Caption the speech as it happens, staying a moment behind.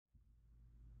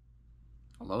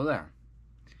Hello there.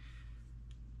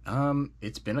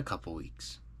 It's been a couple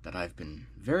weeks that I've been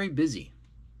very busy.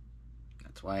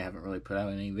 That's why I haven't really put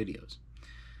out any videos.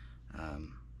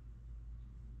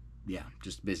 Yeah,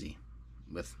 just busy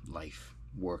with life,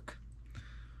 work.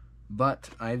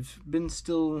 But I've been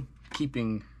still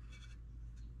keeping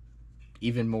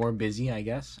even more busy, I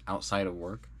guess, outside of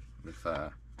work with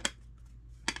the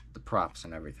props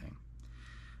and everything.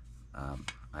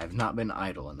 I've not been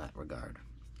idle in that regard.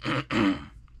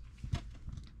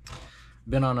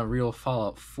 Been on a real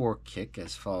Fallout 4 kick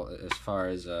as far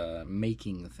as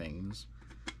making things.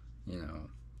 You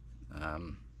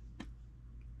know,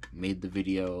 made the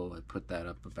video, I put that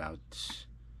up about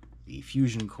the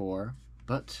fusion core,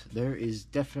 but there is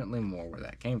definitely more where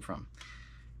that came from.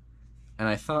 And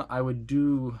I thought I would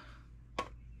do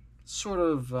sort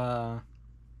of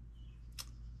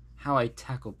how I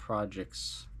tackle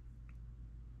projects,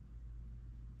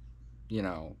 you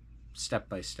know, step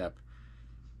by step,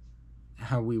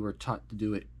 how we were taught to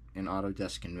do it in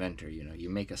Autodesk Inventor. You know, you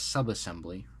make a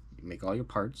sub-assembly, you make all your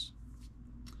parts,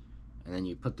 and then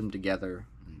you put them together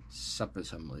in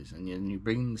sub-assemblies, and then you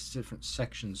bring the different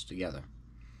sections together.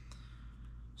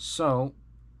 So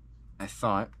I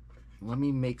thought, let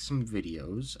me make some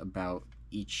videos about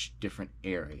each different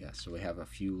area. So we have a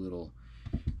few little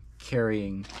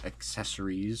carrying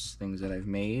accessories, things that I've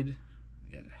made.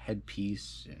 We got a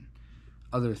headpiece and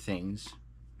other things,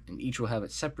 and each will have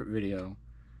its separate video,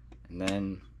 and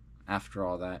then after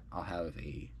all that I'll have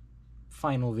a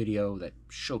final video that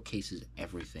showcases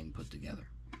everything put together.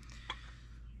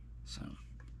 So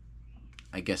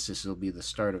I guess this will be the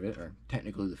start of it, or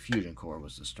technically the fusion core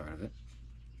was the start of it.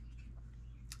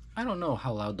 I don't know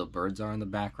how loud the birds are in the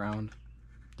background.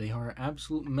 They are an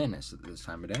absolute menace at this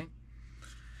time of day.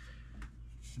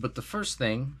 But the first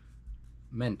thing,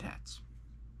 mentats.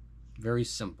 Very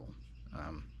simple.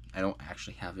 I don't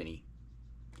actually have any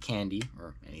candy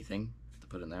or anything to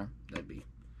put in there. That'd be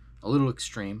a little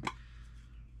extreme.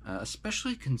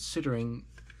 Especially considering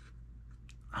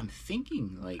I'm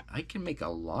thinking like I can make a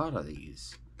lot of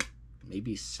these.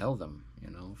 Maybe sell them, you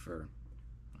know, for,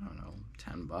 I don't know,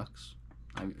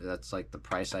 $10. That's like the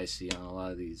price I see on a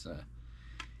lot of these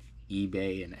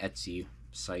eBay and Etsy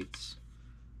sites.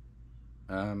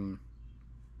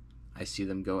 I see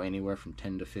them go anywhere from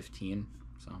 10 to 15,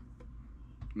 so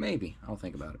maybe I'll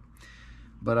think about it.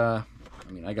 But I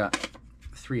mean, I got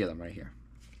 3 of them right here,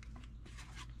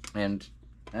 and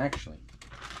actually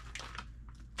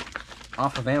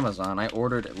off of Amazon I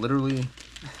ordered literally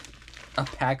a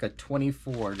pack of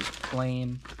 24 just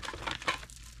plain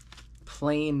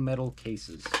metal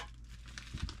cases,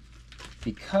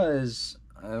 because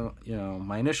you know,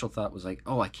 my initial thought was like,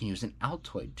 oh, I can use an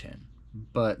Altoid tin,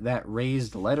 but that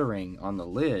raised lettering on the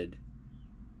lid,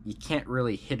 you can't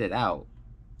really hit it out.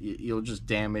 You'll just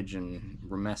damage and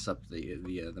mess up the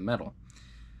metal.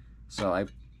 So I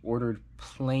ordered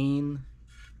plain,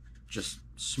 just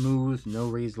smooth, no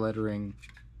raised lettering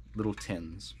little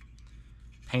tins.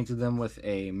 Painted them with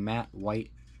a matte white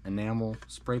enamel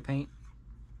spray paint,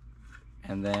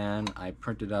 and then I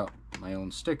printed out my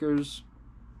own stickers.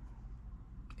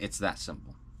 It's that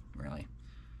simple, really.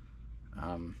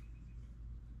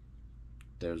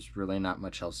 There's really not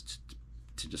much else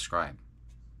to describe.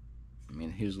 I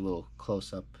mean, here's a little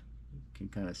close-up. You can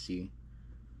kind of see.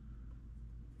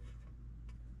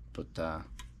 But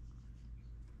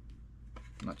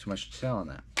not too much to tell on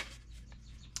that.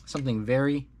 Something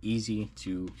very easy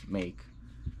to make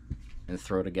and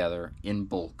throw together in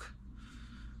bulk.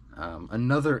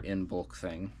 Another in bulk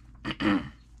thing,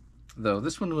 though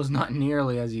this one was not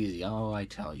nearly as easy, oh, I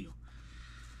tell you.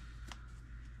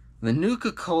 The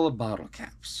Nuka-Cola bottle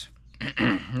caps.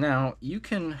 Now, you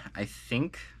can, I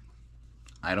think,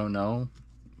 I don't know,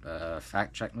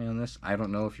 fact check me on this, I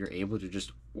don't know if you're able to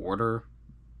just order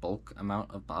bulk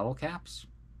amount of bottle caps,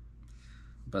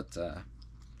 but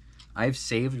I've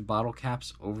saved bottle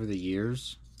caps over the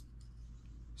years,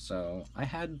 so I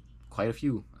had quite a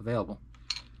few available,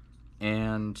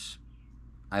 and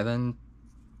I then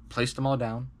placed them all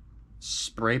down,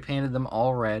 spray painted them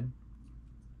all red,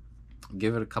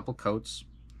 give it a couple coats,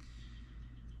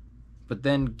 but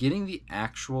then getting the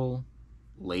actual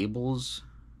labels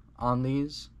on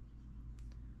these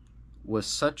was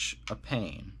such a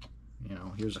pain. You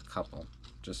know, here's a couple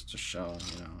just to show,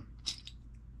 you know,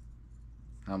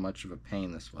 how much of a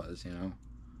pain this was, you know.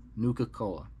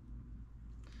 Nuka-Cola.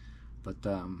 But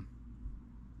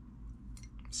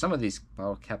some of these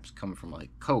bottle caps come from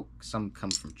like Coke, some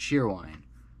come from Cheerwine,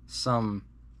 some,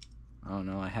 I don't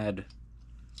know, I had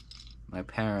my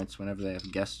parents, whenever they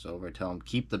have guests over, tell them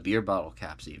keep the beer bottle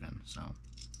caps even, so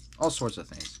all sorts of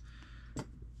things.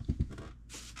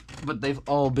 But they've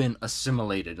all been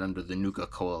assimilated under the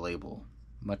Nuka-Cola label,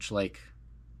 much like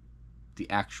the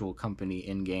actual company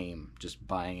in-game just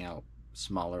buying out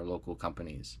smaller local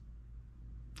companies.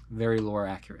 Very lore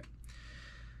accurate.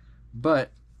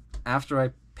 But after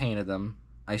I painted them,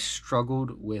 I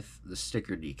struggled with the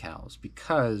sticker decals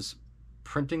because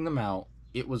printing them out,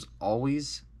 it was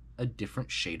always a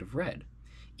different shade of red.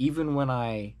 Even when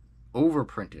I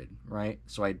overprinted, right?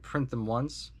 So I'd print them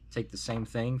once, take the same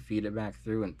thing, feed it back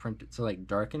through, and print it to like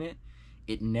darken it.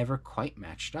 It never quite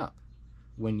matched up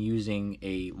when using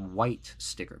a white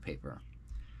sticker paper.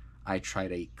 I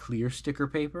tried a clear sticker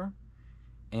paper,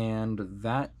 and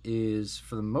that is,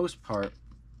 for the most part,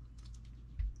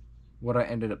 what I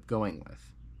ended up going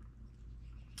with.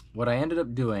 What I ended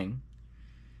up doing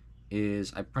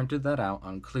is I printed that out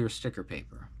on clear sticker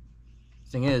paper.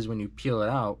 Thing is, when you peel it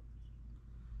out,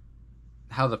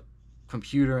 how the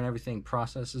computer and everything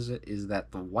processes it is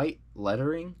that the white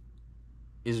lettering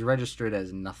is registered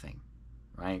as nothing,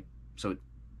 right? So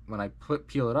when I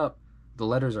peel it up, the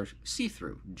letters are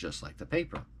see-through, just like the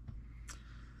paper.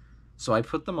 So I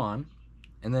put them on,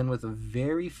 and then with a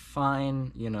very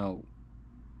fine,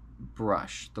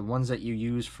 brush, the ones that you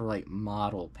use for like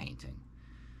model painting,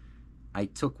 I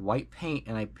took white paint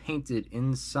and I painted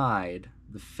inside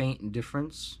the faint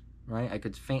difference, right? I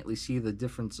could faintly see the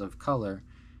difference of color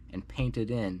and painted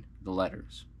in the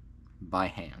letters by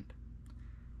hand.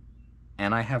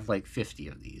 And I have like 50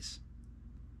 of these.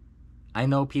 I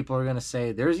know people are going to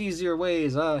say, there's easier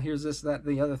ways, here's this, that,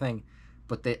 the other thing.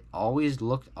 But they always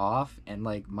looked off, and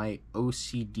like my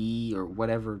OCD, or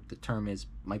whatever the term is,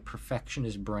 my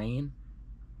perfectionist brain,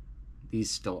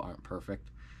 these still aren't perfect.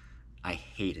 I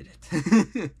hated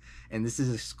it. And this is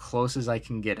as close as I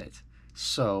can get it.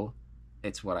 So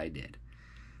it's what I did.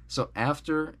 So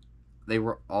after they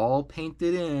were all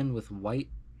painted in with white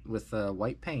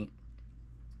paint,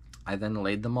 I then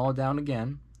laid them all down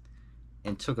again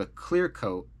and took a clear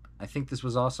coat. I think this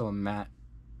was also a matte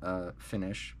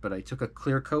finish, but I took a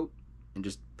clear coat and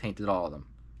just painted all of them,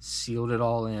 sealed it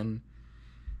all in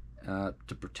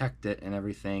to protect it and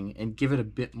everything, and give it a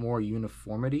bit more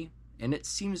uniformity, and it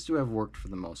seems to have worked for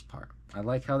the most part. I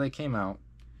like how they came out.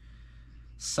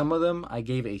 Some of them I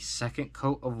gave a second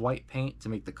coat of white paint to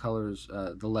make the colors,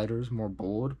 the letters more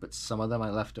bold, but some of them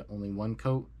I left it only one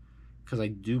coat because I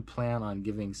do plan on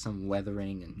giving some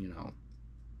weathering and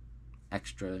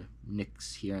extra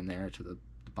nicks here and there to the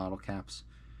bottle caps.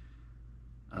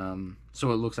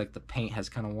 So it looks like the paint has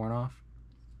kind of worn off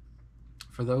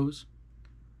for those.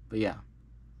 But yeah,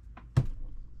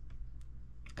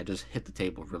 I just hit the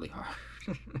table really hard.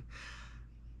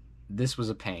 This was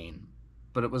a pain,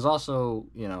 but it was also,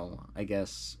 I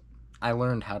guess I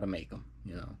learned how to make them,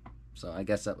 so I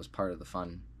guess that was part of the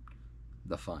fun.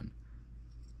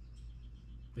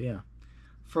 But yeah,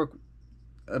 for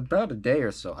about a day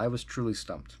or so, I was truly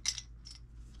stumped.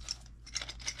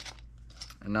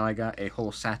 And now I got a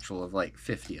whole satchel of like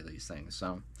 50 of these things.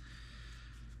 So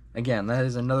again, that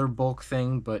is another bulk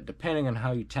thing, but depending on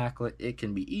how you tackle it, it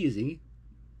can be easy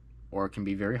or it can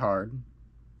be very hard,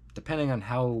 depending on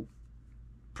how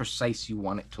precise you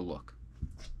want it to look.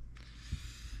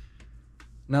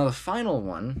 Now the final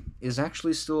one is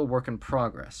actually still a work in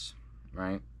progress,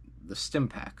 right? The stim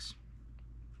packs.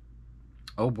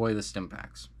 Oh boy, the stim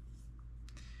packs.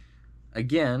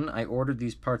 Again, I ordered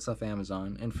these parts off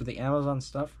Amazon, and for the Amazon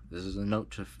stuff, this is a note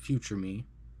to future me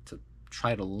to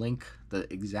try to link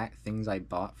the exact things I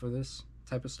bought for this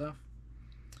type of stuff.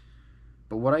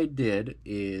 But what I did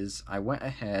is I went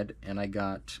ahead and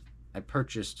I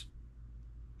purchased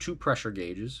 2 pressure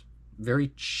gauges,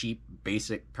 very cheap,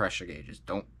 basic pressure gauges.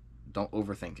 Don't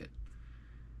overthink it.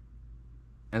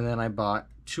 And then I bought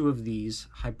 2 of these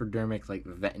hypodermic, like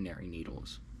veterinary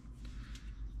needles.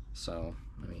 So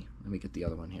let me get the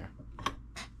other one here.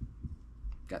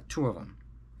 Got 2 of them.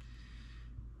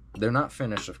 They're not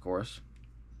finished, of course.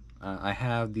 I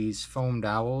have these foam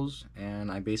dowels,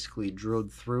 and I basically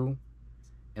drilled through,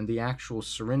 and the actual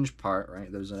syringe part, right?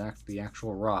 There's the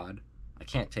actual rod. I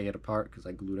can't take it apart because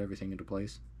I glued everything into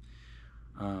place.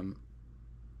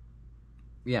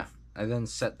 Yeah, I then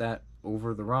set that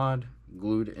over the rod,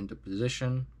 glued it into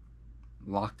position,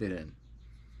 locked it in.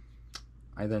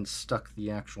 I then stuck the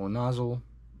actual nozzle,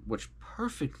 which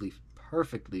perfectly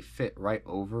fit right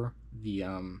over the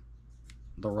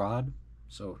rod.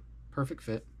 So perfect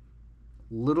fit.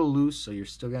 Little loose, so you're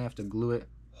still gonna have to glue it,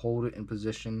 hold it in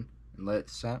position, and let it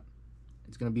set.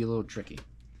 It's gonna be a little tricky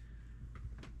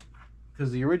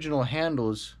because the original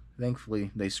handles,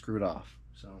 thankfully, they screwed off.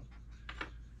 So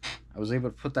I was able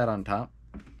to put that on top.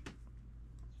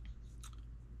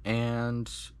 And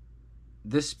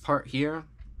this part here,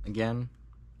 again,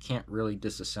 can't really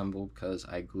disassemble because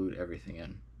I glued everything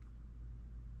in.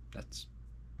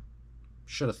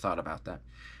 Should have thought about that.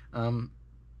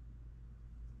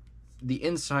 The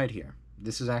inside here,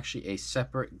 this is actually a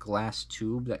separate glass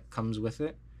tube that comes with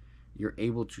it. You're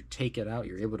able to take it out.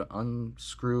 You're able to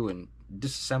unscrew and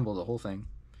disassemble the whole thing.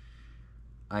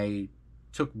 I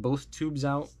took both tubes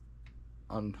out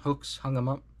on hooks, hung them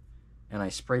up, and I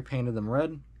spray painted them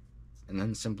red, and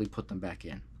then simply put them back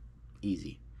in.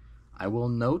 Easy. I will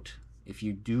note, if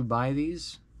you do buy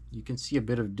these, you can see a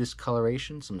bit of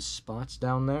discoloration, some spots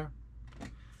down there.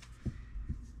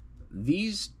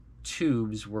 These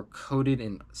tubes were coated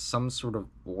in some sort of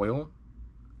oil.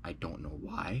 I don't know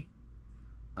why.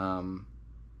 But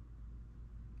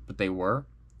they were.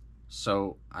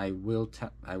 So I will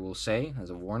say, as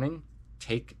a warning,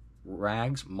 take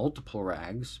rags, multiple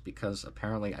rags, because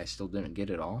apparently I still didn't get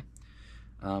it all.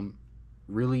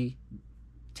 Really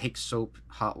take soap,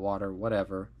 hot water,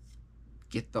 whatever,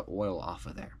 get the oil off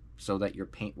of there so that your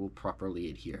paint will properly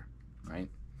adhere, right?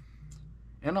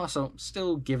 And also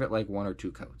still give it like 1 or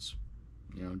 2 coats,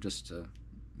 just to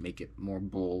make it more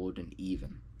bold and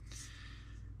even.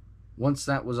 Once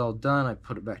that was all done, I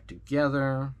put it back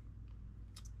together.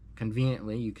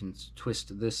 Conveniently, you can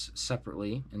twist this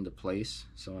separately into place.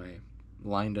 So I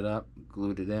lined it up,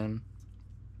 glued it in,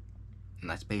 and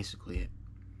that's basically it.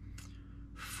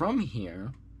 From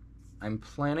here, I'm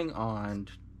planning on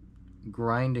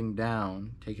grinding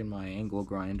down, taking my angle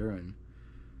grinder and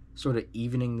sort of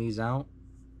evening these out.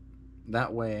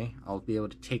 That way, I'll be able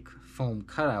to take foam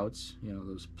cutouts,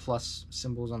 those plus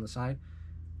symbols on the side,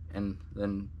 and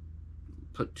then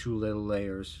put 2 little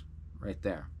layers right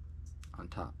there on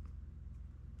top.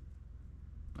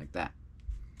 Like that.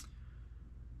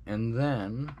 And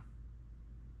then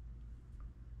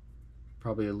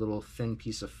probably a little thin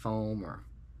piece of foam or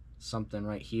something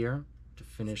right here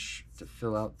to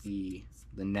fill out the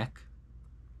neck.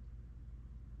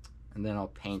 And then I'll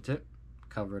paint it,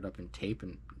 cover it up in tape,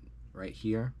 and right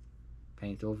here,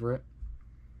 paint over it.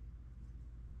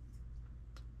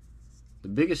 The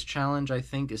biggest challenge, I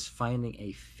think, is finding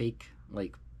a fake,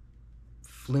 like,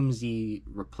 flimsy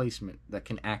replacement that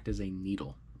can act as a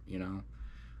needle,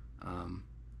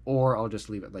 or I'll just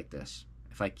leave it like this.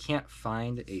 If I can't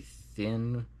find a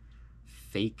thin,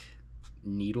 fake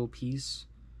needle piece,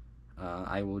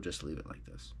 I will just leave it like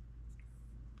this.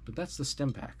 But that's the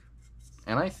stim pack.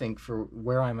 And I think for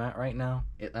where I'm at right now,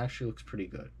 it actually looks pretty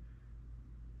good.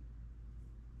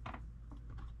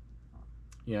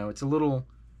 It's a little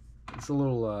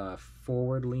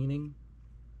forward leaning,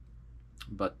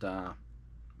 but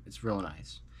it's real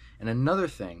nice. And another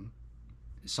thing,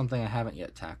 something I haven't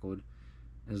yet tackled,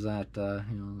 is that the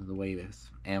way with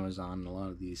Amazon and a lot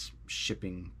of these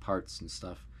shipping parts and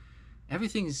stuff,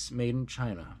 everything's made in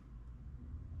China.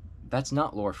 That's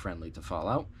not lore friendly to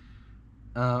Fallout.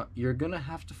 You're gonna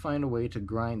have to find a way to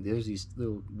grind. There's these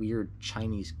little weird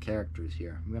Chinese characters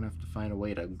here. I'm gonna have to find a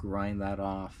way to grind that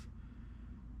off,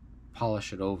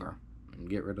 polish it over, and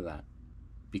get rid of that,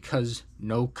 because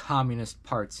no communist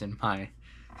parts in my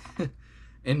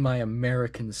in my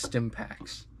American stim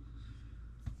packs.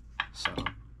 So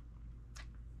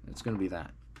it's gonna be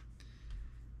that.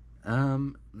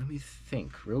 Let me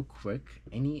think real quick.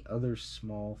 Any other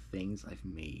small things I've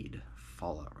made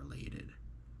Fallout related?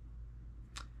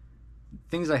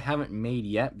 Things I haven't made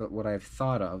yet, but what I've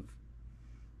thought of.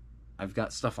 I've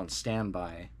got stuff on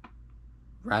standby.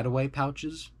 Radaway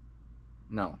pouches?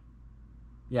 No.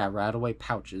 Yeah, Radaway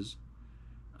pouches.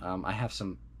 I have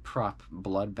some prop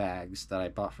blood bags that I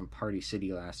bought from Party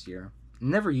City last year.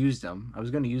 Never used them. I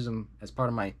was going to use them as part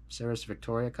of my Sarah's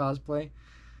Victoria cosplay.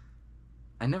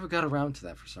 I never got around to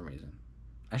that for some reason.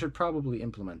 I should probably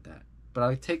implement that. But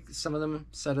I'll take some of them,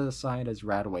 set it aside as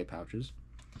Radaway pouches.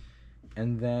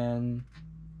 And then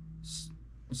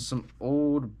some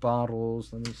old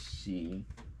bottles. Let me see.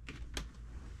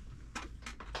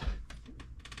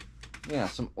 Yeah,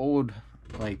 some old,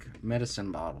 like,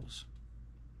 medicine bottles.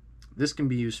 This can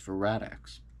be used for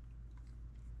Rad-X.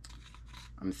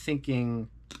 I'm thinking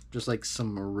just like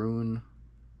some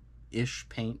maroon-ish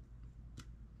paint.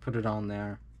 Put it on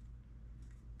there.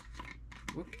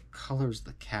 What color's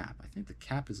the cap? I think the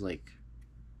cap is like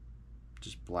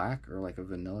just black or like a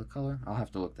vanilla color. I'll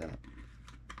have to look that up.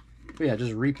 But yeah,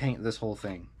 just repaint this whole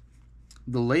thing.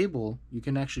 The label, you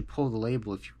can actually pull the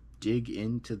label if you dig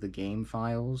into the game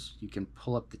files. You can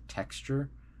pull up the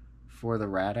texture for the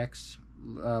Rad-X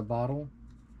bottle.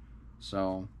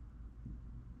 So,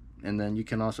 and then you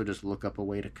can also just look up a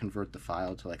way to convert the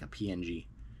file to like a PNG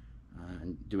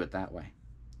and do it that way.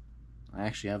 I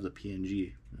actually have the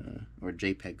PNG or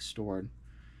JPEG stored,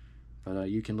 but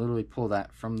you can literally pull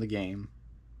that from the game,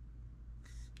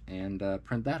 and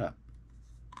print that up.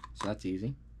 So that's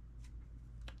easy.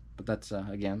 But that's,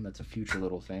 again, that's a future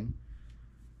little thing.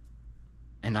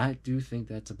 And I do think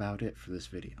that's about it for this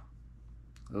video.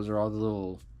 Those are all the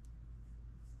little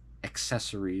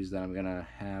accessories that I'm going to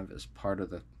have as part of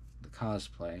the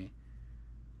cosplay.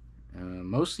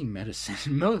 Mostly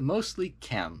medicine, mostly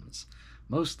chems.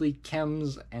 Mostly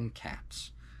chems and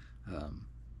caps.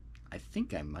 I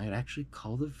think I might actually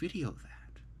call the video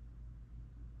that.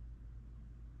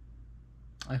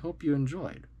 I hope you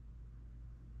enjoyed.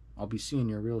 I'll be seeing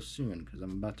you real soon because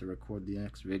I'm about to record the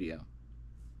next video.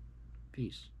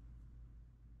 Peace.